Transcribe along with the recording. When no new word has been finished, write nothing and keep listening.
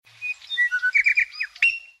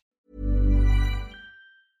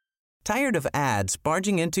Tired of ads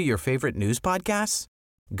barging into your favorite news podcasts?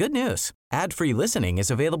 Good news. Ad-free listening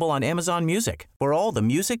is available on Amazon Music for all the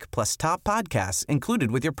music plus top podcasts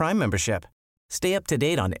included with your Prime membership. Stay up to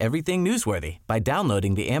date on everything newsworthy by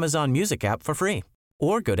downloading the Amazon Music app for free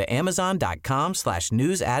or go to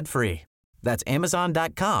amazon.com/news ad free. That's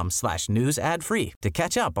amazon.com/news ad free to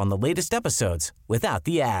catch up on the latest episodes without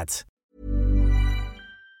the ads.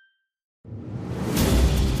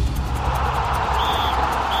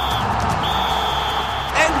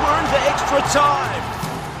 And we're into extra time.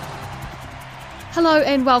 Hello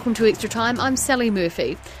and welcome to Extra Time. I'm Sally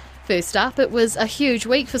Murphy. First up, it was a huge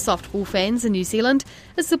week for softball fans in New Zealand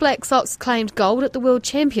as the Black Sox claimed gold at the World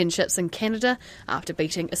Championships in Canada after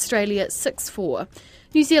beating Australia 6-4.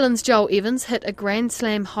 New Zealand's Joel Evans hit a Grand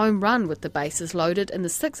Slam home run with the bases loaded in the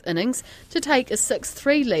sixth innings to take a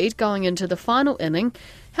 6-3 lead going into the final inning,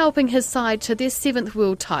 helping his side to their seventh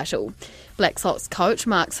world title. Black Sox coach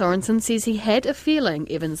Mark Sorensen says he had a feeling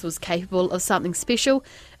Evans was capable of something special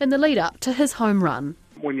in the lead-up to his home run.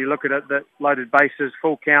 When you look at it, that loaded bases,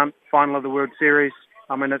 full count, final of the World Series,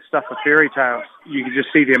 I mean, it's stuff of fairy tales. You could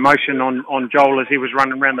just see the emotion on Joel as he was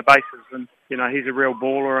running around the bases. And, you know, he's a real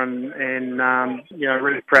baller and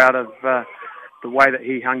really proud of the way that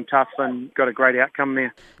he hung tough and got a great outcome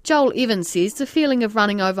there. Joel Evans says the feeling of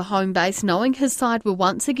running over home base knowing his side were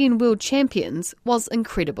once again world champions was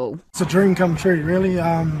incredible. It's a dream come true, really.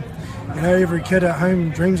 Every kid at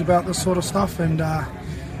home dreams about this sort of stuff and,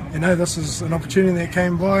 this is an opportunity that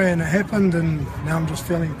came by and it happened and now I'm just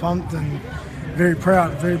feeling pumped and very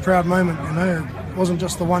proud moment. It wasn't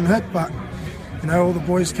just the one hit, but, all the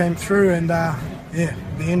boys came through and, the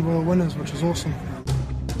end were the winners, which is awesome.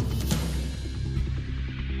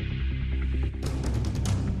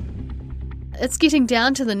 It's getting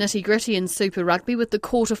down to the nitty-gritty in Super Rugby with the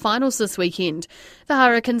quarter-finals this weekend. The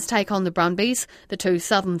Hurricanes take on the Brumbies. The two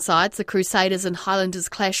southern sides, the Crusaders and Highlanders,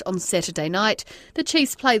 clash on Saturday night. The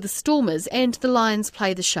Chiefs play the Stormers and the Lions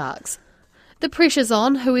play the Sharks. The pressure's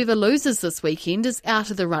on. Whoever loses this weekend is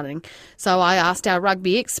out of the running. So I asked our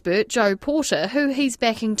rugby expert, Joe Porter, who he's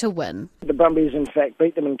backing to win. The Brumbies, in fact,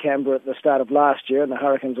 beat them in Canberra at the start of last year, and the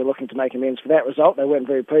Hurricanes are looking to make amends for that result. They weren't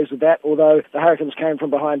very pleased with that, although the Hurricanes came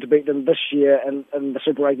from behind to beat them this year in the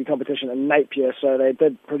Super Rugby competition in Napier, so they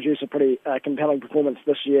did produce a pretty compelling performance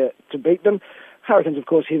this year to beat them. Hurricanes, of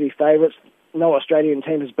course, heavy favourites. No Australian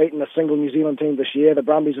team has beaten a single New Zealand team this year. The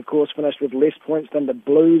Brumbies, of course, finished with less points than the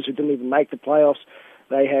Blues, who didn't even make the playoffs.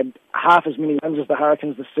 They had half as many wins as the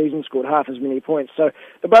Hurricanes this season, scored half as many points. So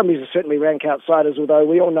the Brumbies are certainly rank outsiders, although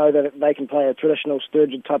we all know that they can play a traditional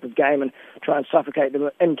Sturgeon type of game and try and suffocate them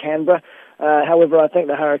in Canberra. However, I think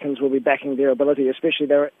the Hurricanes will be backing their ability, especially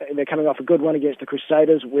they're coming off a good win against the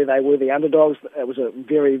Crusaders where they were the underdogs. It was a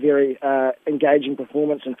very, very engaging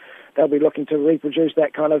performance, and they'll be looking to reproduce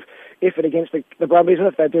that kind of effort against the Brumbies, and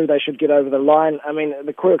if they do, they should get over the line. I mean,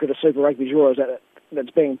 the quirk of the Super Rugby draw is that's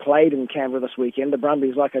being played in Canberra this weekend. The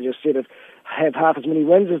Brumbies, like I just said, have half as many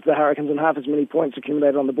wins as the Hurricanes and half as many points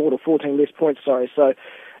accumulated on the board, or 14 less points, sorry. So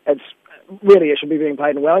it should be being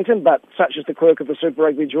played in Wellington, but such is the quirk of the Super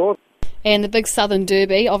Rugby draw. And the big Southern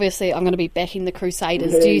Derby, obviously I'm going to be backing the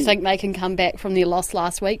Crusaders. Do you think they can come back from their loss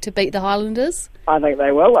last week to beat the Highlanders? I think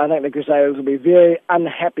they will. I think the Crusaders will be very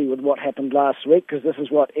unhappy with what happened last week, because this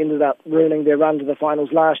is what ended up ruining their run to the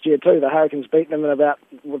finals last year too. The Hurricanes beat them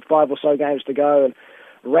with 5 or so games to go and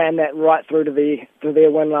ran that right through to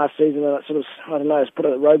their win last season, and it sort of, it's put a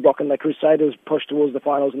roadblock in the Crusaders' push towards the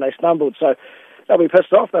finals, and they stumbled. So they'll be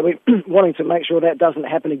pissed off. They'll be wanting to make sure that doesn't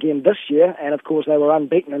happen again this year, and of course they were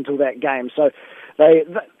unbeaten until that game. So they,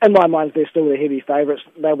 in my mind, they're still the heavy favourites.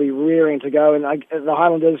 They'll be rearing to go, and the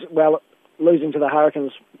Highlanders, well, losing to the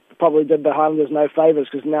Hurricanes probably did the Highlanders no favours,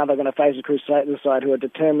 because now they're going to face the Crusaders side, who are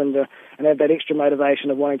determined and have that extra motivation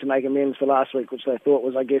of wanting to make amends for last week, which they thought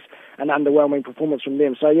was, I guess, an underwhelming performance from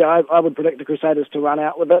them. So yeah, I would predict the Crusaders to run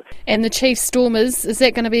out with it. And the Chiefs Stormers, is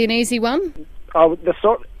that going to be an easy one?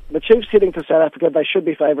 The Chiefs heading to South Africa, they should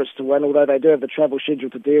be favourites to win, although they do have the travel schedule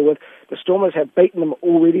to deal with. The Stormers have beaten them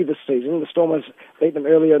already this season. The Stormers beat them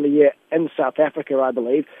earlier in the year in South Africa, I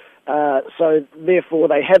believe. So therefore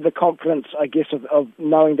they have the confidence, I guess, of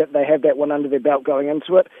knowing that they have that one under their belt going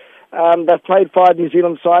into it. They've played 5 New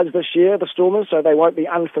Zealand sides this year, the Stormers, so they won't be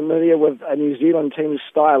unfamiliar with a New Zealand team's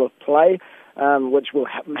style of play, which will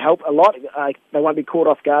help a lot. They won't be caught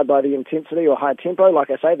off guard by the intensity or high tempo. Like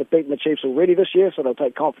I say, they've beaten the Chiefs already this year, so they'll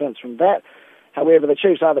take confidence from that. However, the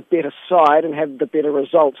Chiefs are the better side and have the better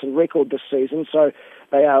results and record this season, so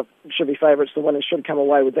they should be favourites to win and should come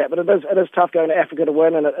away with that. But it is tough going to Africa to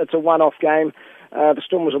win, and it's a one-off game. The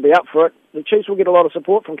Stormers will be up for it. The Chiefs will get a lot of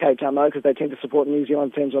support from Cape Town, though, because they tend to support New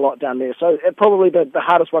Zealand teams a lot down there. So probably the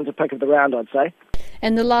hardest one to pick of the round, I'd say.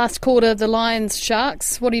 And the last quarter, the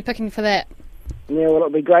Lions-Sharks, what are you picking for that? Yeah, well,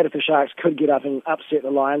 it would be great if the Sharks could get up and upset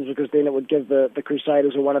the Lions, because then it would give the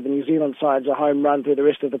Crusaders or one of the New Zealand sides a home run through the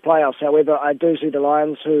rest of the playoffs. However, I do see the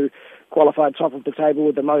Lions, who qualified top of the table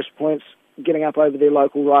with the most points, getting up over their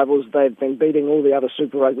local rivals. They've been beating all the other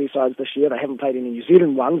Super Rugby sides this year. They haven't played any New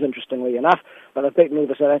Zealand ones, interestingly enough, but they've beaten all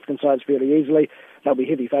the South African sides fairly easily. They'll be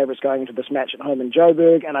heavy favourites going into this match at home in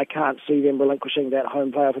Joburg, and I can't see them relinquishing that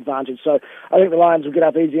home playoff advantage. So I think the Lions will get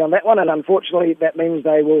up easy on that one, and unfortunately that means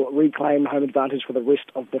they will reclaim home advantage for the rest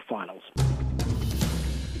of the finals.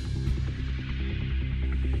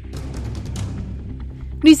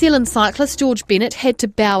 New Zealand cyclist George Bennett had to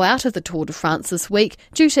bow out of the Tour de France this week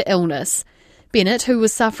due to illness. Bennett, who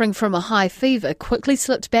was suffering from a high fever, quickly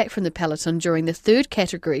slipped back from the peloton during the third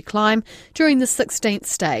category climb during the 16th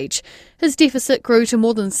stage. His deficit grew to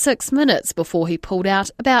more than 6 minutes before he pulled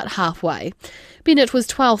out about halfway. Bennett was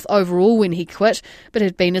 12th overall when he quit, but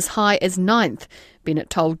had been as high as 9th.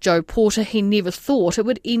 Bennett told Joe Porter he never thought it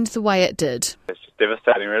would end the way it did. It's just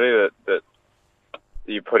devastating, really, that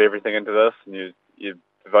you put everything into this and you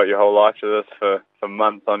devote your whole life to this for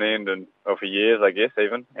months on end, or for years, I guess,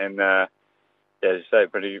 even. And as you say,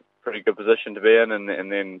 pretty good position to be in, and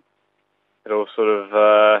then it all sort of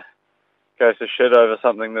goes to shit over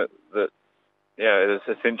something that is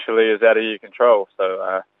essentially out of your control.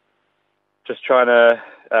 So just trying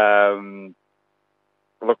to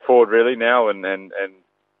look forward really now, and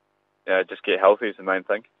just get healthy is the main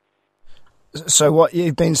thing. So what,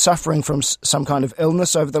 you've been suffering from some kind of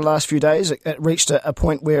illness over the last few days? It reached a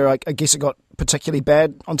point where I guess it got particularly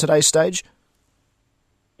bad on today's stage?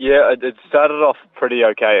 Yeah, it started off pretty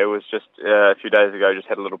okay. It was just a few days ago, just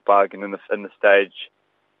had a little bug, and in the stage,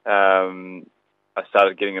 I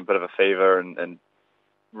started getting a bit of a fever and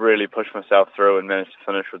really pushed myself through and managed to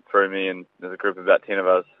finish through me, and there's a group of about 10 of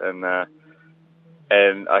us, and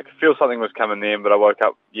I could feel something was coming then, but I woke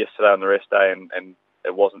up yesterday on the rest day and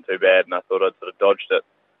it wasn't too bad, and I thought I'd sort of dodged it.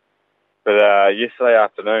 But yesterday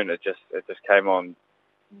afternoon, it just came on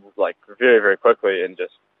like very, very quickly and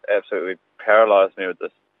just absolutely paralysed me with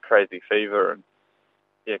this crazy fever, and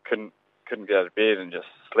couldn't get out of bed and just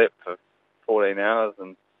slept for 14 hours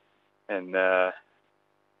and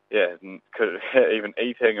couldn't even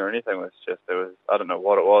eating or anything. It was I don't know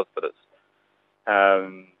what it was, but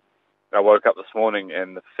I woke up this morning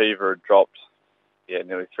and the fever had dropped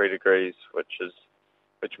nearly 3 degrees, which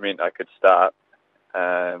meant I could start,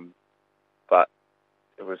 but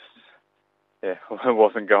it was it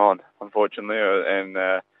wasn't gone, unfortunately,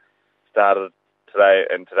 and started today,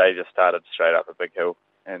 and today just started straight up a big hill,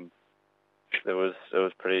 and it was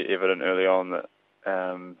pretty evident early on that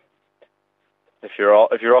if you're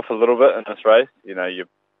off a little bit in this race,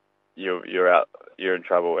 you're out, you're in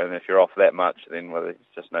trouble, and if you're off that much, then there's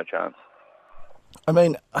just no chance. I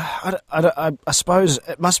mean, I suppose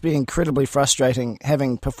it must be incredibly frustrating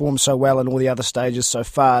having performed so well in all the other stages so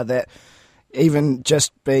far that even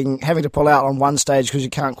just having to pull out on one stage because you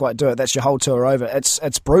can't quite do it, that's your whole tour over.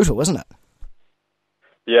 It's brutal, isn't it?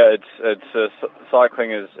 Yeah,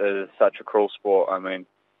 cycling is such a cruel sport. I mean,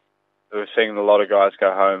 we've seen a lot of guys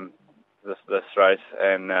go home this race,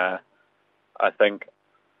 and I think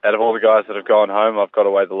out of all the guys that have gone home, I've got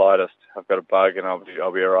away the lightest. I've got a bug, and I'll be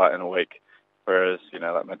all right in a week. Whereas,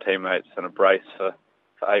 like my teammates in a brace for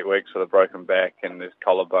 8 weeks with a broken back, and there's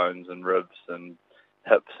collarbones and ribs and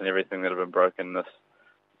hips and everything that have been broken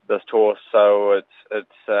this tour. So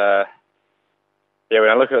it's when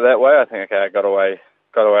I look at it that way, I think, okay, I got away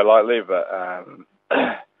lightly, but I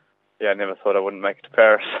never thought I wouldn't make it to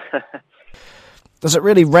Paris. Does it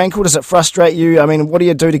really rankle? Does it frustrate you? I mean, what do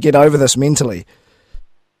you do to get over this mentally?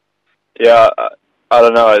 Yeah, I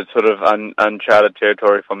don't know. It's sort of uncharted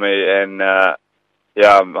territory for me, and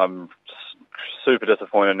I'm super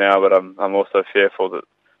disappointed now. But I'm also fearful that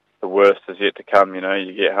the worst is yet to come. You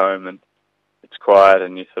get home and it's quiet,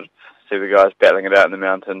 and you sort of see the guys battling it out in the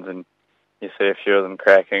mountains, and you see a few of them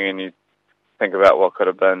cracking, and you think about what could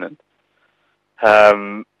have been. And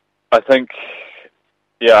I think,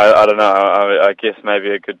 I don't know. I guess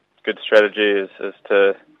maybe a good strategy is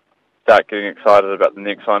to start getting excited about the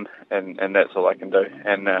next one, and that's all I can do.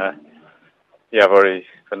 And I've already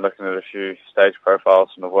been looking at a few stage profiles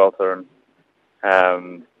from the Vuelta,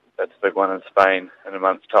 and that's a big one in Spain in a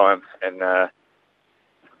month's time. And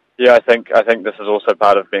I think this is also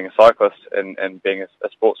part of being a cyclist and being a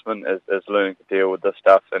sportsman is learning to deal with this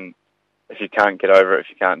stuff. And if you can't get over it, if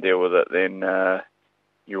you can't deal with it, then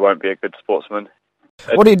you won't be a good sportsman.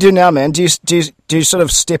 What do you do now, man? Do you sort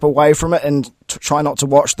of step away from it and try not to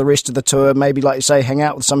watch the rest of the tour? Maybe, like you say, hang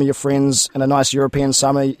out with some of your friends in a nice European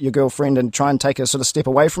summer, your girlfriend, and try and take a sort of step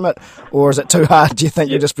away from it? Or is it too hard? Do you think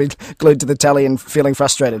you'll just be glued to the telly and feeling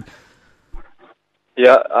frustrated?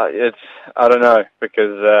 Yeah, I don't know,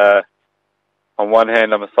 because on one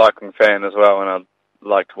hand I'm a cycling fan as well, and I'd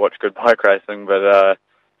like to watch good bike racing, but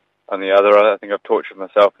on the other, I think I've tortured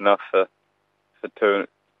myself enough for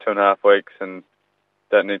 2.5 weeks, and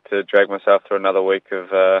don't need to drag myself through another week of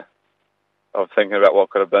thinking about what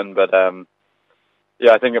could have been. But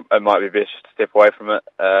I think it might be best to step away from it.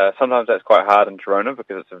 Sometimes that's quite hard in Girona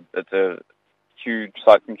because it's a huge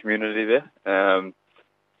cycling community there.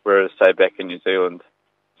 Whereas, say, back in New Zealand,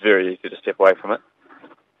 it's very easy to step away from it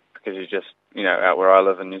because you just, out where I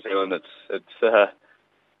live in New Zealand, it's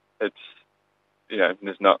you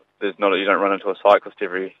don't run into a cyclist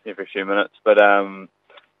every few minutes. But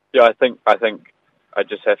I think I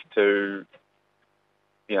just have to,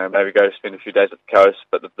 maybe go spend a few days at the coast.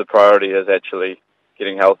 But the priority is actually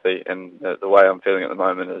getting healthy, and the way I'm feeling at the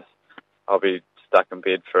moment is I'll be stuck in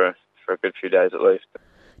bed for a good few days at least.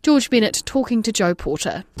 George Bennett talking to Joe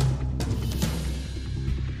Porter.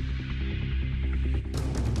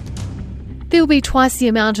 There'll be twice the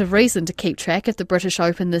amount of reason to keep track of the British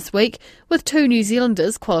Open this week, with 2 New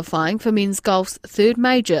Zealanders qualifying for men's golf's 3rd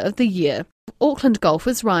major of the year. Auckland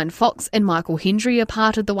golfers Ryan Fox and Michael Hendry are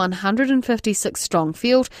part of the 156-strong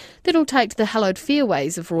field that'll take the hallowed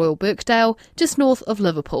fairways of Royal Birkdale, just north of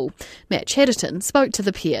Liverpool. Matt Chatterton spoke to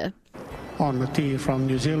the pair. On the tee from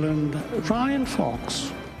New Zealand, Ryan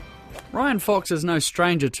Fox. Ryan Fox is no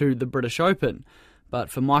stranger to the British Open, but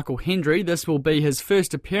for Michael Hendry, this will be his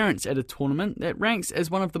first appearance at a tournament that ranks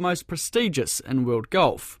as one of the most prestigious in world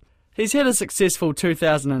golf. He's had a successful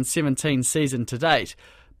 2017 season to date,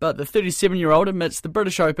 but the 37-year-old admits the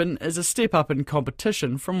British Open is a step up in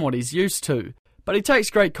competition from what he's used to. But he takes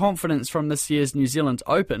great confidence from this year's New Zealand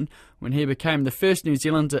Open, when he became the first New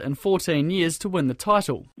Zealander in 14 years to win the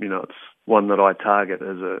title. It's one that I target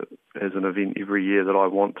as an event every year that I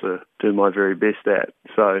want to do my very best at.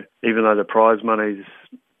 So even though the prize money's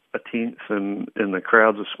a tenth and the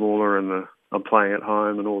crowds are smaller and I'm playing at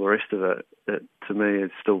home and all the rest of it, to me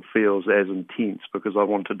it still feels as intense because I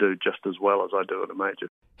want to do just as well as I do at a major.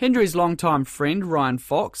 Hendry's longtime friend Ryan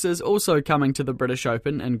Fox is also coming to the British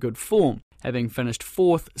Open in good form, having finished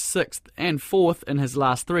 4th, 6th and 4th in his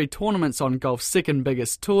last 3 tournaments on golf's second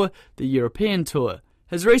biggest tour, the European Tour.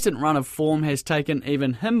 His recent run of form has taken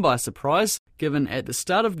even him by surprise, given at the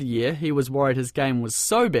start of the year he was worried his game was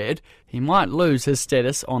so bad he might lose his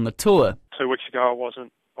status on the tour. 2 weeks ago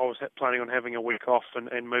I was planning on having a week off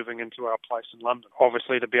and moving into our place in London.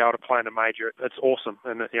 Obviously, to be able to play in a major, it's awesome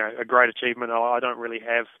and a great achievement. I don't really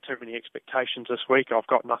have too many expectations this week. I've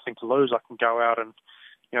got nothing to lose. I can go out and,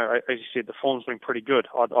 as you said, the form's been pretty good.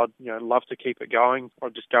 I'd love to keep it going.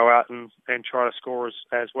 I'd just go out and try to score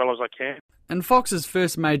as well as I can. In Fox's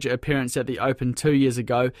first major appearance at the Open 2 years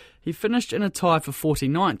ago, he finished in a tie for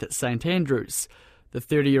 49th at St Andrews. The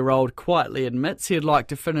 30-year-old quietly admits he'd like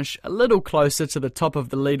to finish a little closer to the top of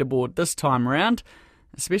the leaderboard this time round,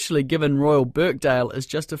 especially given Royal Birkdale is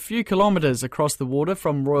just a few kilometres across the water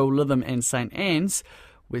from Royal Lytham and St Anne's,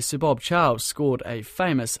 where Sir Bob Charles scored a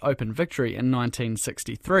famous Open victory in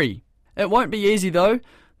 1963. It won't be easy though.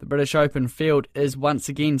 The British Open field is once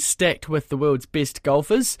again stacked with the world's best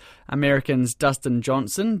golfers. Americans Dustin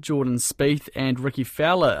Johnson, Jordan Spieth and Ricky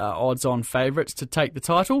Fowler are odds-on favourites to take the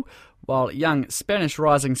title, while young Spanish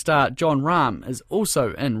rising star Jon Rahm is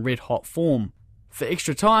also in red-hot form. For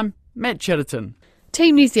Extra Time, Matt Chatterton.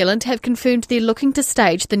 Team New Zealand have confirmed they're looking to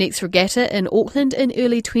stage the next regatta in Auckland in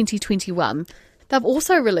early 2021. They've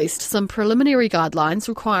also released some preliminary guidelines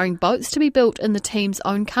requiring boats to be built in the team's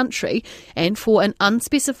own country and for an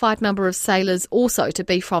unspecified number of sailors also to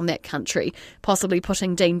be from that country, possibly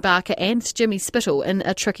putting Dean Barker and Jimmy Spittle in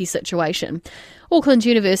a tricky situation. Auckland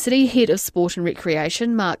University Head of Sport and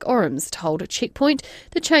Recreation Mark Orams told Checkpoint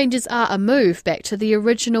the changes are a move back to the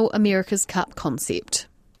original America's Cup concept.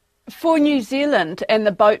 For New Zealand and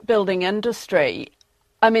the boat building industry,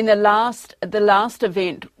 I mean, the last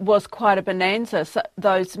event was quite a bonanza. So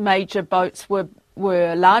those major boats were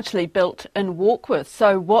largely built in Warkworth.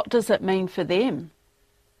 So what does it mean for them?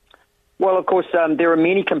 Well, of course, there are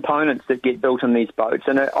many components that get built in these boats,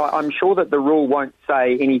 and I'm sure that the rule won't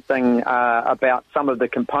say anything about some of the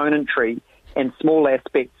componentry and small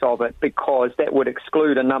aspects of it, because that would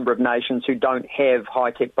exclude a number of nations who don't have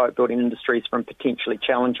high-tech boat building industries from potentially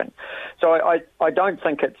challenging. So I don't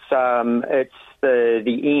think it's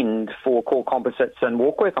the end for Core Composites and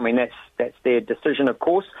Warkworth. I mean, that's their decision, of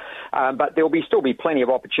course, but there'll still be plenty of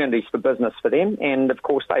opportunities for business for them, and of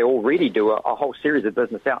course they already do a whole series of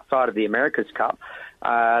business outside of the America's Cup.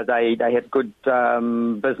 They have good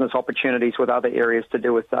business opportunities with other areas to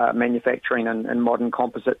do with manufacturing and modern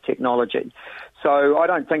composite technology. So I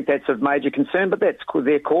don't think that's of major concern, but that's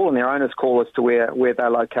their call and their owner's call as to where they're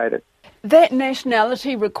located. That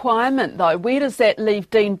nationality requirement, though, where does that leave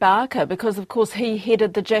Dean Barker? Because, of course, he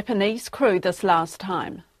headed the Japanese crew this last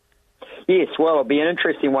time. Yes, well, it'll be an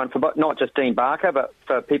interesting one for not just Dean Barker, but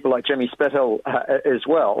for people like Jimmy Spithill as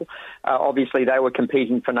well. Obviously, they were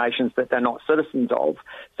competing for nations that they're not citizens of,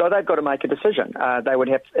 so they've got to make a decision. They would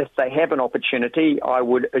have, if they have an opportunity, I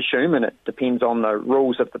would assume, and it depends on the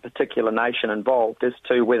rules of the particular nation involved, as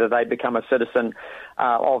to whether they become a citizen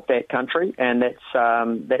of that country, and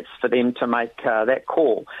that's for them to make that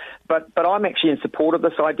call. But I'm actually in support of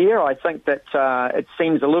this idea. I think that it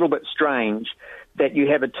seems a little bit strange that you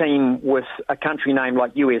have a team with a country name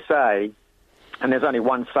like USA, and there's only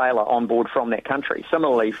one sailor on board from that country.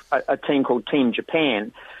 Similarly, a team called Team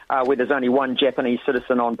Japan, where there's only one Japanese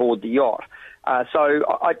citizen on board the yacht. So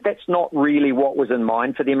that's not really what was in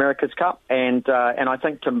mind for the America's Cup, and I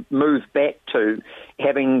think to move back to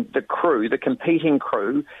having the crew, the competing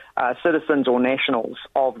crew, citizens or nationals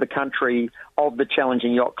of the country of the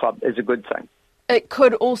challenging yacht club is a good thing. It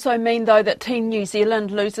could also mean, though, that Team New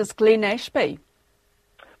Zealand loses Glenn Ashby.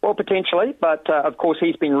 Well, potentially, but of course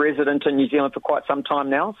he's been resident in New Zealand for quite some time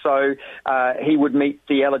now, so he would meet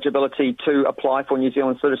the eligibility to apply for New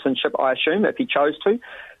Zealand citizenship, I assume, if he chose to.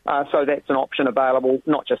 So that's an option available,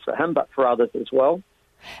 not just for him, but for others as well.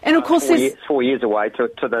 And of course, 4 years away to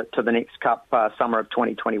the next Cup, summer of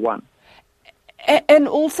 2021. And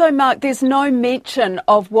also, Mark, there's no mention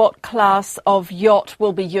of what class of yacht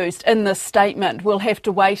will be used in this statement. We'll have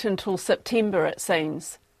to wait until September, it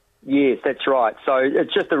seems. Yes, that's right. So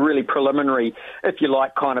it's just a really preliminary, if you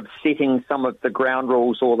like, kind of setting some of the ground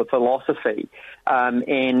rules or the philosophy.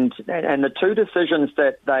 And the two decisions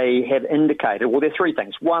that they have indicated, well, there are three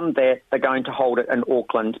things. One, that they're going to hold it in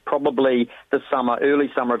Auckland, probably this summer,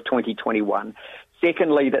 early summer of 2021.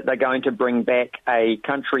 Secondly, that they're going to bring back a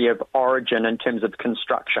country of origin in terms of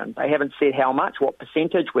construction. They haven't said how much, what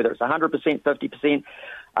percentage, whether it's 100%, 50%.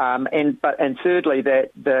 And thirdly,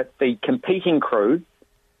 that the competing crew,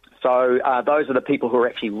 so those are the people who are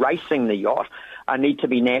actually racing the yacht, need to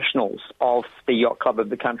be nationals of the yacht club of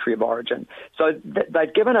the country of origin. So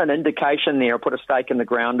they've given an indication there, or put a stake in the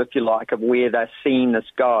ground, if you like, of where they're seeing this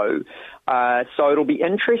go. So it'll be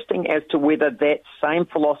interesting as to whether that same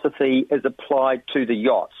philosophy is applied to the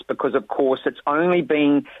yachts, because, of course, it's only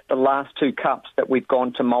been the last two cups that we've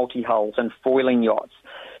gone to multi-hulls and foiling yachts.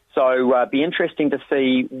 So be interesting to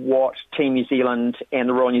see what Team New Zealand and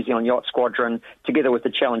the Royal New Zealand Yacht Squadron, together with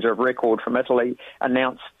the Challenger of Record from Italy,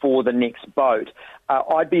 announce for the next boat.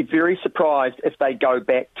 I'd be very surprised if they go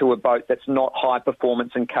back to a boat that's not high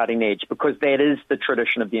performance and cutting edge, because that is the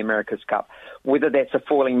tradition of the America's Cup. Whether that's a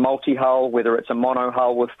foiling multi-hull, whether it's a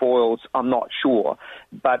mono-hull with foils, I'm not sure.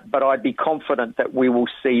 But I'd be confident that we will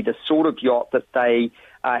see the sort of yacht that they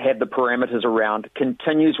have the parameters around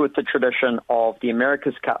continues with the tradition of the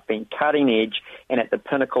America's Cup being cutting edge and at the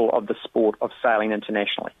pinnacle of the sport of sailing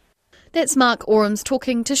internationally. That's Mark Orams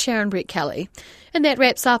talking to Sharon Brett-Kelly. And that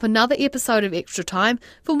wraps up another episode of Extra Time.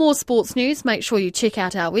 For more sports news, make sure you check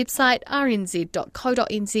out our website,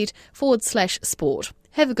 rnz.co.nz/sport.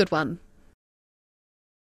 Have a good one.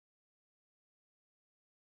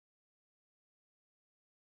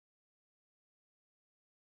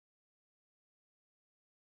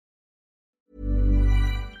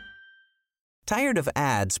 Tired of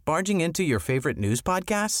ads barging into your favorite news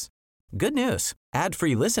podcasts? Good news.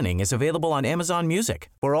 Ad-free listening is available on Amazon Music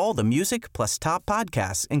for all the music plus top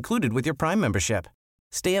podcasts included with your Prime membership.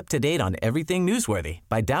 Stay up to date on everything newsworthy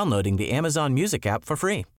by downloading the Amazon Music app for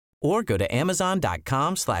free or go to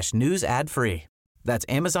amazon.com/news ad free. That's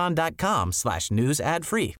amazon.com/news ad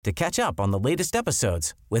free to catch up on the latest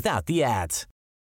episodes without the ads.